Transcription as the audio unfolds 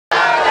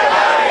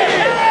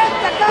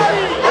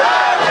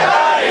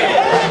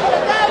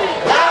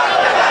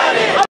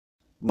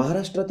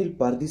महाराष्ट्रातील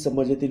पारधी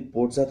समाजातील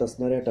पोटजात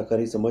असणाऱ्या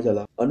टकारी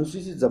समाजाला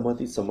अनुसूचित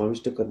जमातीत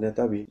समाविष्ट करण्यात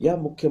यावे या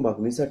मुख्य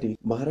मागणीसाठी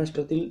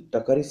महाराष्ट्रातील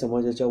टकारी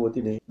समाजाच्या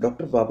वतीने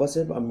डॉक्टर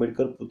बाबासाहेब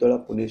आंबेडकर पुतळा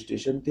पुणे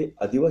स्टेशन ते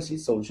आदिवासी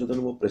संशोधन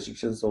व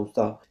प्रशिक्षण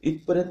संस्था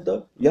इथपर्यंत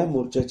या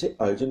मोर्चाचे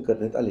आयोजन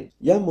करण्यात आले।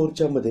 या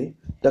मोर्चामध्ये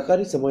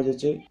टकारी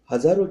समाजाचे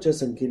हजारोच्या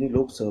संख्येने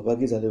लोक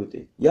सहभागी झाले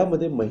होते।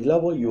 यामध्ये महिला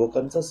व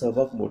युवकांचा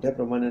सहभाग मोठ्या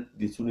प्रमाणात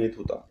दिसून येत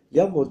होता।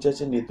 या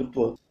मोर्चाचे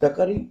नेतृत्व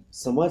टकारी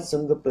समाज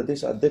संघ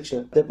प्रदेश अध्यक्ष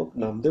प्राध्यापक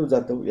नामदेव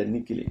जाधव यांनी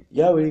केले।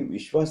 यावेळी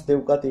विश्वास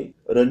देवकाते,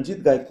 रणजित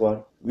गायकवाड,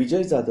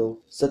 विजय जाधव,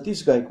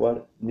 सतीश गायकवाड,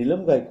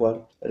 नीलम गायकवाड,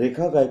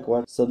 रेखा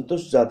गायकवाड,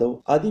 संतोष जाधव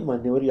आदी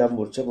मान्यवर या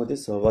मोर्चामध्ये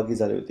सहभागी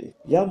झाले होते।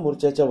 या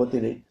मोर्चाच्या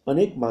वतीने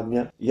अनेक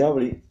मागण्या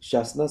यावेळी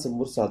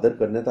शासनासमोर सादर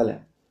करण्यात आल्या।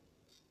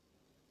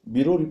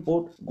 Bureau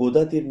report,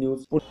 Godatir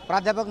news.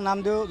 प्राध्यापक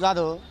नामदेव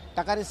जाधव,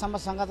 टकारी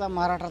समाज संघाचा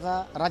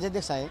महाराष्ट्राचा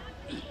राज्याध्यक्ष आहे।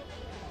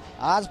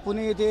 आज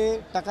पुणे येथे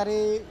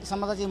टकारी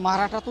समाजाचे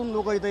महाराष्ट्रातून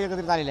लोक इथे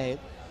एकत्रित आलेले आहेत।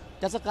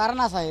 त्याचं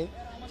कारण असं आहे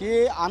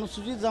की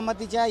अनुसूचित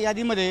जमातीच्या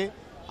यादीमध्ये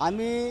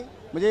आम्ही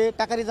म्हणजे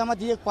टकारी जमात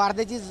ही एक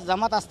पारध्याची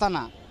जमात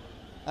असताना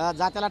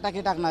जात्याला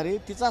टाकी टाकणारी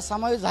तिचा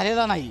समावेश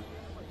झालेला नाही।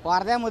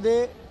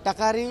 पारध्यामध्ये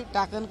टकारी,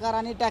 टाकणकार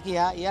आणि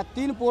टाकिया या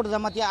 3 पोट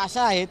जमाती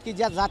अशा आहेत की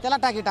ज्या जात्याला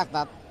टाकी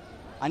टाकतात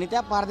आणि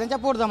त्या पारध्यांच्या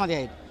पोट जमाती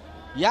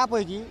आहेत।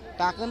 यापैकी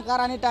टाकणकार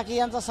आणि टाकी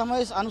यांचा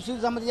समावेश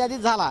अनुसूचित जमातीच्या यादीत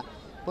झाला,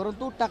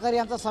 परंतु टकारी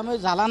यांचा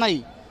समावेश झाला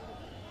नाही।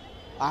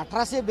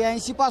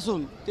 1882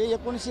 पासून ते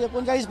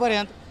 1939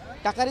 पर्यंत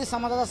टकारी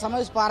समाजाचा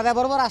समावेश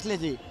पारध्याबरोबर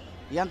असल्याचे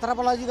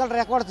एन्थ्रोपॉलॉजिकल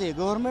रेकॉर्डचे,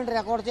 गव्हर्नमेंट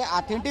रेकॉर्डचे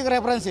ऑथेंटिक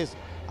रेफरन्सेस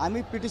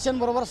आम्ही पिटिशन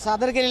बरोबर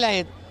सादर केलेले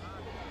आहेत।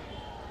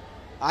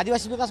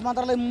 आदिवासी विकास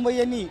मंत्रालय मुंबई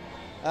यांनी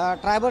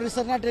tribal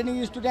research and training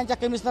institute यांच्या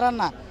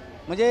कमिशनरांना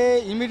म्हणजे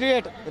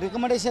इमिडिएट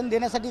रिकमेंडेशन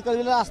देण्यासाठी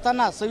कळविलं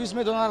असताना 26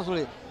 मे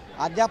 2016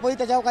 अद्यापही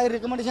त्याच्यावर काही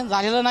रिकमेंडेशन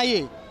झालेलं नाही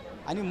आहे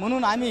आणि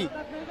म्हणून आम्ही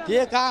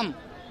ते काम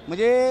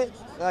म्हणजे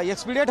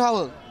एक्सपिडिएट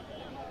व्हावं,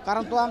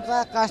 कारण तो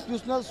आमचा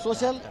कॉन्स्टिट्यूशनल,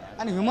 सोशल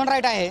आणि ह्युमन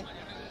राईट आहे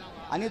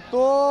आणि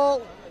तो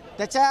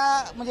त्याच्या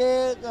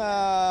म्हणजे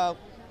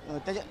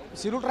त्याच्या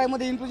शेड्यूल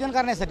ट्राईबमध्ये इन्क्लुजन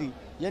करण्यासाठी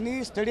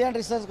यांनी स्टडी अँड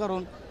रिसर्च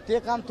करून ते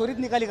काम त्वरित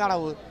निकाली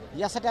काढावं,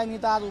 यासाठी आम्ही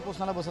इथं आज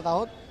उपोषणाला बसत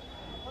आहोत।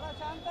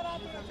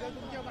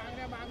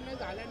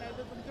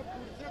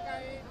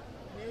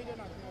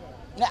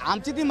 नाही,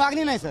 आमची ती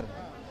मागणी नाही sir,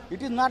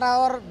 it is not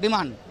our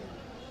demand.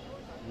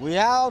 We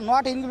have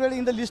not included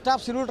in the list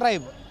of schedule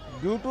tribe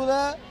due to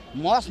the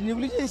most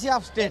निग्लिजन्सी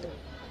of state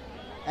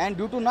and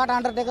due to not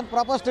undertaken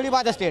proper study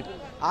by the state.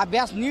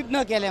 अभ्यास नीट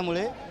न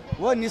केल्यामुळे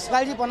व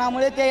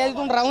निष्काळजीपणामुळे ते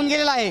यातून राहून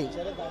गेलेला आहे।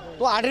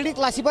 तो ऑलरेडी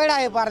क्लासिफाईड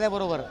आहे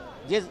पारध्याबरोबर।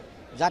 जे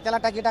जात्याला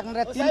टाकी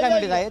टाकणाऱ्या 3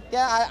 कमिटीज आहेत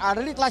त्या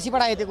ऑलरेडी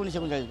क्लासिफाईड आहेत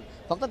 1939।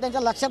 फक्त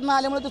त्यांच्या लक्षात न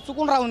आल्यामुळे ते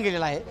चुकून राहून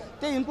गेलेलं आहे।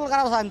 ते इन्क्लूड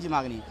करावं असं आमची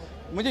मागणी,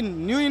 म्हणजे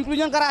न्यू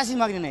इन्क्लुजन करा अशी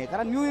मागणी नाही,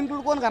 कारण न्यू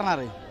इन्क्लूड कोण करणार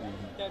आहे।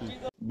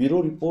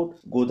 Bureau report,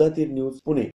 Godatir news, Pune.